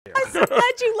so glad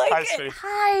you like Hi, it. sweetie.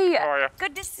 Hi. How are you?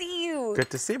 Good to see you. Good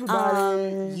to see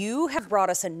everybody. You have brought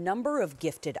us a number of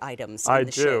gifted items I in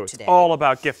the show do. today. It's all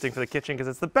about gifting for the kitchen because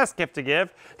it's the best gift to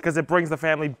give because it brings the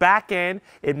family back in.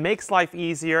 It makes life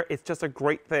easier. It's just a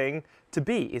great thing to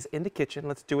be is in the kitchen.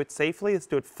 Let's do it safely. Let's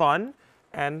do it fun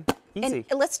and easy.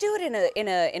 And let's do it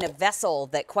in a vessel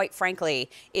that, quite frankly,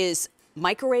 is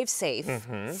microwave safe,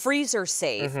 freezer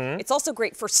safe. It's also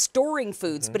great for storing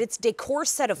foods, but it's Decor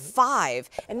set of 5,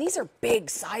 and these are big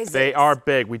sizes. They are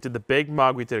big. We did the big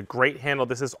mug. We did a great handle.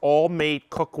 This is all made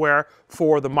cookware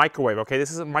for the microwave. Okay,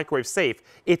 this isn't microwave safe.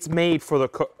 It's made for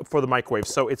the microwave,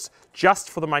 so it's just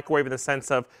for the microwave in the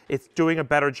sense of it's doing a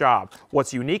better job.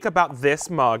 What's unique about this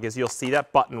mug is you'll see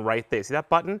that button right there. See that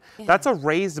button? Yeah. That's a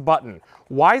raised button.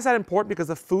 Why is that important? Because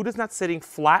the food is not sitting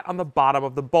flat on the bottom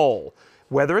of the bowl.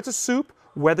 Whether it's a soup,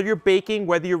 whether you're baking,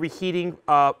 whether you're reheating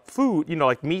food, you know,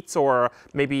 like meats or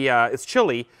maybe it's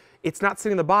chili, it's not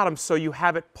sitting in the bottom, so you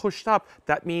have it pushed up.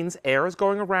 That means air is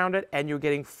going around it and you're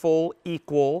getting full,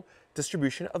 equal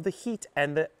distribution of the heat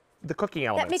and the cooking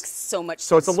elements. That makes so much sense.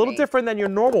 So it's a little different than your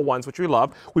normal ones, which we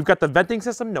love. We've got the venting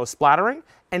system, no splattering,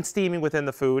 and steaming within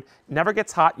the food. Never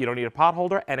gets hot, you don't need a pot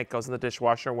holder, and it goes in the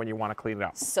dishwasher when you want to clean it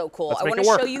out. So cool. Let's I make want it to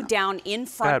work. show you down in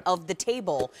front of the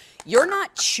table. You're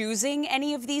not choosing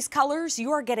any of these colors.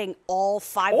 You are getting all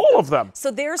 5 of them.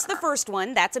 So there's the first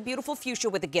one. That's a beautiful fuchsia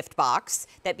with a gift box.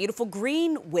 That beautiful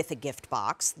green with a gift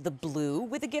box. The blue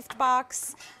with a gift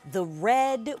box. The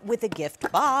red with a gift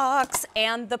box.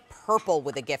 And the purple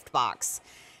with a gift box.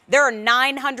 There are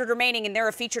 900 remaining, and they're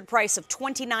a featured price of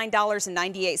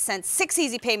 $29.98, 6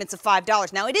 easy payments of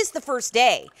 $5. Now, it is the first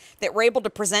day that we're able to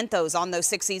present those on those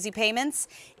 6 easy payments,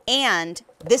 and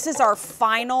this is our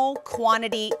final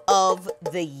quantity of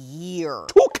the year.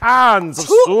 2 cans of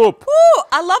soup. Ooh,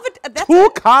 I love it. That's 2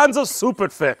 cans of soup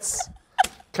it fits.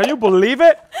 Can you believe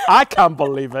it? I can't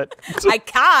believe it. I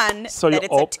can, So that you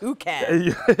it's a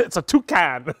toucan. It's a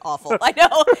toucan. Awful. I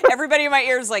know. Everybody in my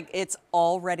ears like, it's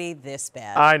already this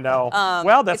bad. I know.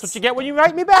 Well, that's what you get when you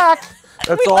write me back.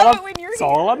 That's We all love I'm, it when you're that's here.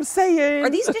 all I'm saying. Are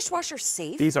these dishwashers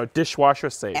safe? These are dishwasher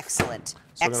safe. Excellent.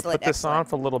 So we're going to put this on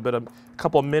for a little bit of a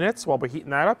couple of minutes while we're heating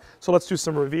that up. So let's do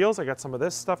some reveals. I got some of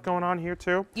this stuff going on here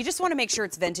too. You just want to make sure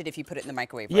it's vented if you put it in the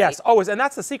microwave, right? Yes, always. And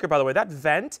that's the secret, by the way. That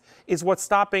vent is what's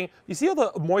stopping. You see all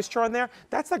the moisture on there?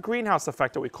 That's the greenhouse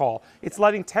effect that we call. It's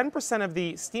letting 10% of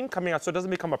the steam coming out so it doesn't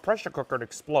become a pressure cooker and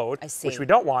explode, which we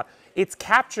don't want. It's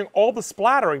capturing all the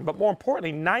splattering, but more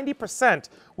importantly, 90%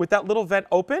 with that little vent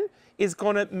open is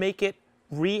going to make it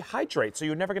rehydrate. So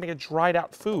you're never going to get dried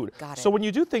out food. Got it. So when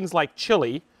you do things like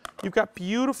chili, you've got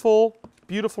beautiful,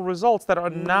 beautiful results that are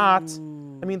not,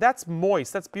 I mean, that's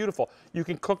moist, that's beautiful. You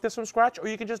can cook this from scratch or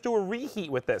you can just do a reheat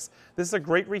with this. This is a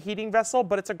great reheating vessel,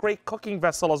 but it's a great cooking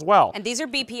vessel as well. And these are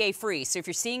BPA free, so if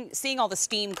you're seeing all the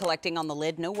steam collecting on the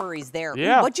lid, no worries there.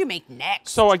 Yeah. Ooh, what'd you make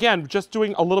next? So again, just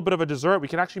doing a little bit of a dessert, we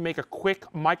can actually make a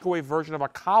quick microwave version of a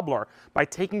cobbler by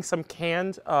taking some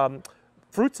canned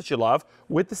fruits that you love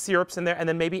with the syrups in there and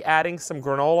then maybe adding some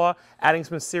granola, adding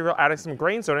some cereal, adding some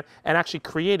grains on it, and actually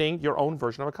creating your own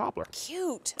version of a cobbler.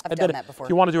 Cute. I've done that before. If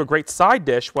you want to do a great side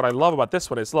dish, what I love about this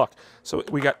one is, look, so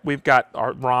we've got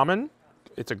our ramen.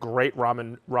 It's a great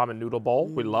ramen noodle bowl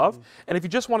we love. And if you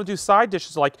just want to do side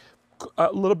dishes like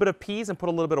a little bit of peas and put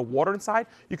a little bit of water inside,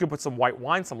 you can put some white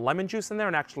wine, some lemon juice in there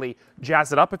and actually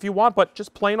jazz it up if you want, but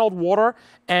just plain old water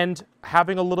and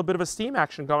having a little bit of a steam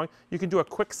action going, you can do a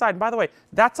quick side. And by the way,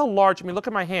 that's a large, I mean, look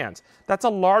at my hands. That's a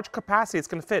large capacity it's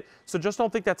going to fit. So just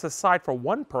don't think that's a side for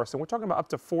one person. We're talking about up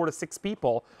to 4 to 6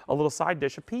 people, a little side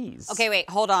dish of peas. Okay, wait,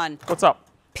 hold on. What's up?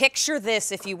 Picture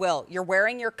this, if you will. You're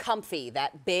wearing your comfy,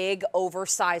 that big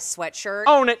oversized sweatshirt.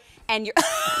 Own it. And you're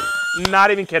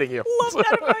Not even kidding you. love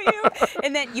that about you.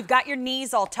 And then you've got your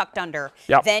knees all tucked under.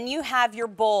 Yep. Then you have your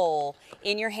bowl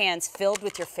in your hands filled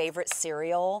with your favorite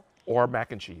cereal. Or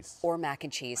mac and cheese. Or mac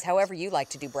and cheese, however you like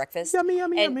to do breakfast. Yummy,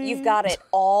 yummy, and yummy. you've got it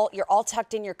all, you're all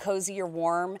tucked in, you're cozy, you're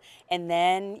warm, and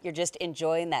then you're just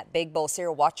enjoying that big bowl of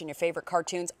cereal, watching your favorite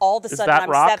cartoons. All of a sudden, that I'm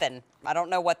rock? 7. I don't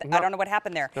know what I don't know what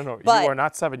happened there. No, but you are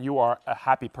not 7. You are a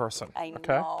happy person. I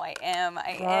okay? know, I am.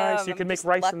 Rice. You I'm can make just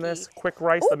rice lucky. in this, quick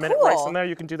rice, Ooh, the minute rice cool. in there,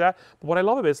 you can do that. But what I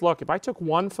love of it is, look, if I took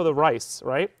one for the rice,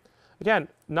 right? Again,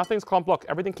 nothing's clumped. Look,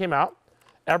 everything came out.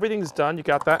 Everything's done. You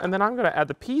got that. And then I'm going to add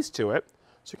the peas to it.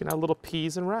 So you can add little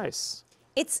peas and rice.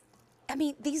 I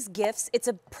mean, these gifts, it's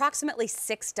approximately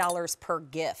 $6 per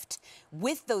gift.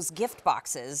 With those gift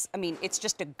boxes, I mean, it's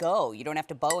just a go. You don't have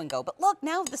to bow and go. But look,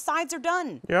 now the sides are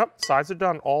done. Yep, sides are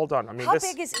done, all done. I mean, How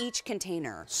big is each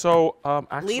container? So,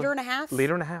 actually, Liter and a half?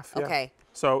 Liter and a half. Yeah. Okay.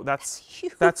 So that's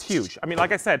huge. That's huge. I mean,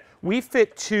 like I said, we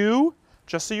fit two,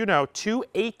 just so you know, two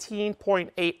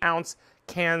 18.8 ounce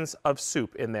cans of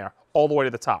soup in there all the way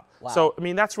to the top. Wow. So, I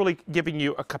mean, that's really giving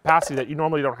you a capacity that you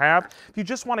normally don't have. If you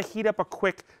just want to heat up a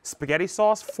quick spaghetti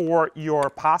sauce for your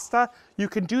pasta, you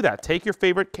can do that. Take your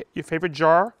favorite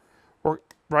jar,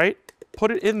 right?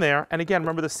 Put it in there. And again,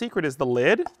 remember the secret is the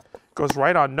lid goes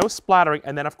right on, no splattering.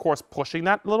 And then, of course, pushing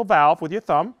that little valve with your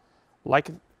thumb like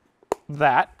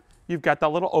that. You've got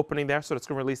that little opening there, so it's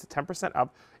going to release the 10%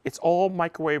 up. It's all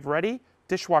microwave ready,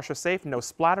 dishwasher safe, no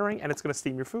splattering, and it's going to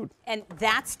steam your food. And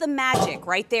that's the magic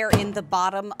right there in the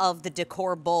bottom of the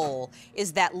Decor bowl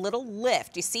is that little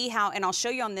lift. You see how, and I'll show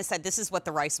you on this side, this is what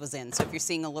the rice was in. So if you're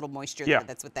seeing a little moisture there,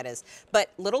 that's what that is.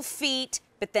 But little feet,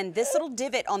 but then this little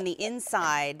divot on the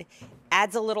inside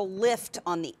adds a little lift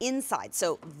on the inside.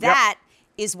 So that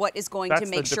is what is going to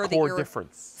make sure that your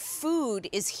food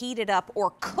is heated up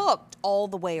or cooked all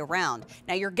the way around.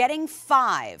 Now you're getting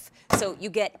 5, so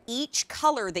you get each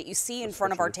color that you see in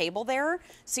front of our table there.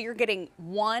 So you're getting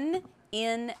 1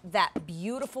 in that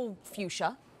beautiful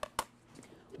fuchsia,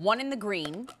 1 in the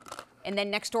green, and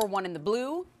then next door 1 in the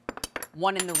blue,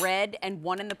 1 in the red, and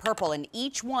 1 in the purple. And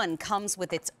each one comes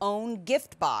with its own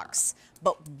gift box.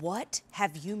 But what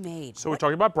have you made? So we're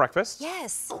talking about breakfast.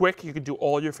 Yes. Quick, you can do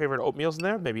all your favorite oatmeals in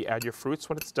there. Maybe add your fruits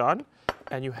when it's done.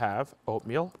 And you have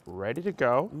oatmeal ready to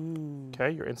go. Okay,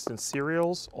 your instant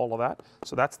cereals, all of that.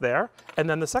 So that's there. And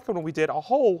then the second one, we did a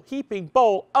whole heaping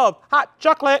bowl of hot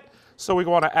chocolate. So we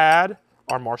want to add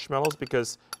our marshmallows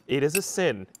because it is a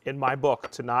sin in my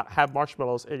book to not have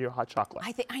marshmallows in your hot chocolate.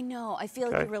 I know. I feel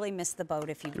like you really missed the boat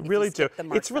if you really do. The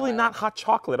marshmallow. It's really not hot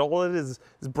chocolate. All it is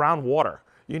brown water.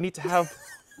 You need to have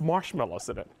marshmallows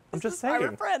in it. I'm just saying.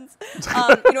 We're friends.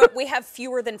 You know what? We have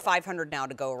fewer than 500 now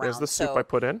to go around. There's the soup I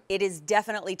put in. It is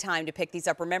definitely time to pick these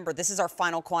up. Remember, this is our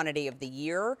final quantity of the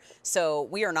year, so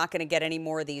we are not going to get any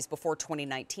more of these before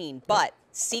 2019. But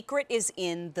secret is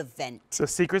in the vent. The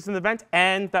secret's in the vent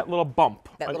and that little bump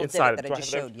inside that I just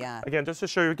showed, yeah. Again, just to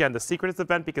show you again, the secret is the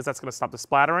vent because that's going to stop the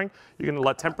splattering. You're going to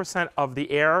let 10% of the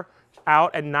air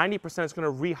out and 90% is going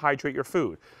to rehydrate your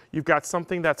food. You've got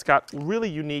something that's got really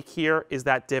unique here is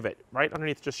that divot right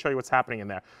underneath, just show you what's happening in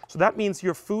there. So that means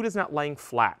your food is not laying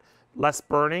flat, less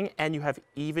burning, and you have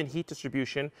even heat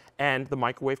distribution, and the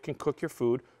microwave can cook your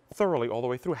food thoroughly all the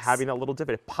way through, having that little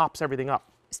divot. It pops everything up.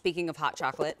 Speaking of hot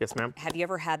chocolate. Yes, ma'am. Have you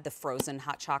ever had the frozen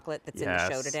hot chocolate that's in the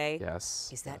show today? Yes.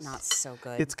 Is that not so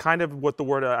good? It's kind of what the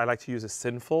word I like to use is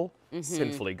sinful.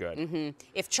 Sinfully good.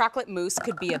 If chocolate mousse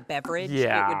could be a beverage,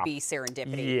 it would be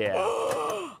serendipity. Yeah.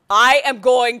 I am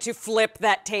going to flip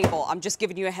that table. I'm just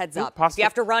giving you a heads up. If you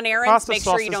have to run errands, make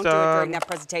sure you don't do it during that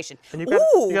presentation. And you got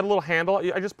a little handle.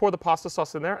 I just pour the pasta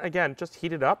sauce in there. Again, just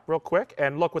heat it up real quick.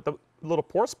 And look, with the little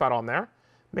pour spout on there,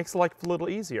 makes life a little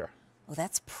easier. Oh,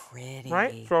 that's pretty.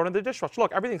 Right? Throw it in the dishwasher.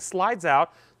 Look, everything slides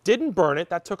out. Didn't burn it.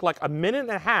 That took like a minute and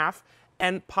a half.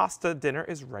 And pasta dinner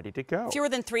is ready to go. Fewer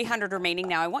than 300 remaining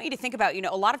now. I want you to think about, you know,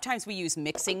 a lot of times we use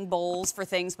mixing bowls for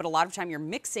things, but a lot of time your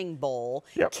mixing bowl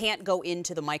can't go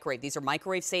into the microwave. These are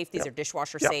microwave safe. These are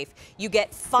dishwasher safe. You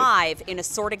get 5 in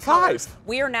assorted colors.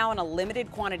 We are now in a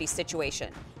limited quantity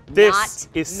situation. This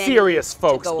is serious,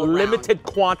 folks. Limited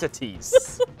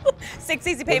quantities. 6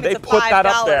 easy payments of $5. They put that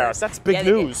up there. That's big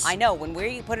news. I know. When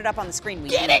we put it up on the screen, we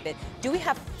get it. Do we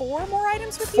have 4 more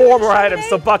items with you? 4 more items,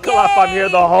 so buckle up. I'm here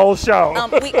the whole show.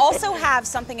 We also have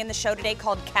something in the show today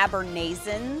called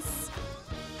Cabernetins.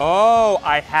 Oh,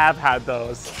 I have had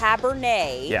those.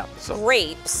 Cabernet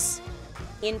grapes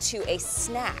into a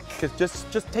snack.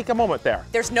 Just take a moment there.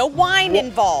 There's no wine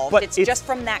involved. It's just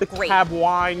from that grape. The cab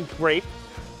wine grape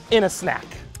in a snack.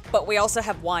 But we also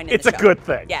have wine in the show. It's a good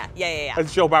thing. Yeah.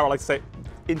 As Joe Bauer likes to say,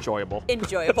 enjoyable.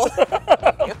 Enjoyable.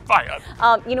 Bye.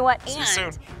 You know what? See you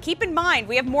soon. Keep in mind,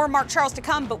 we have more Mark Charles to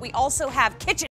come, but we also have kitchen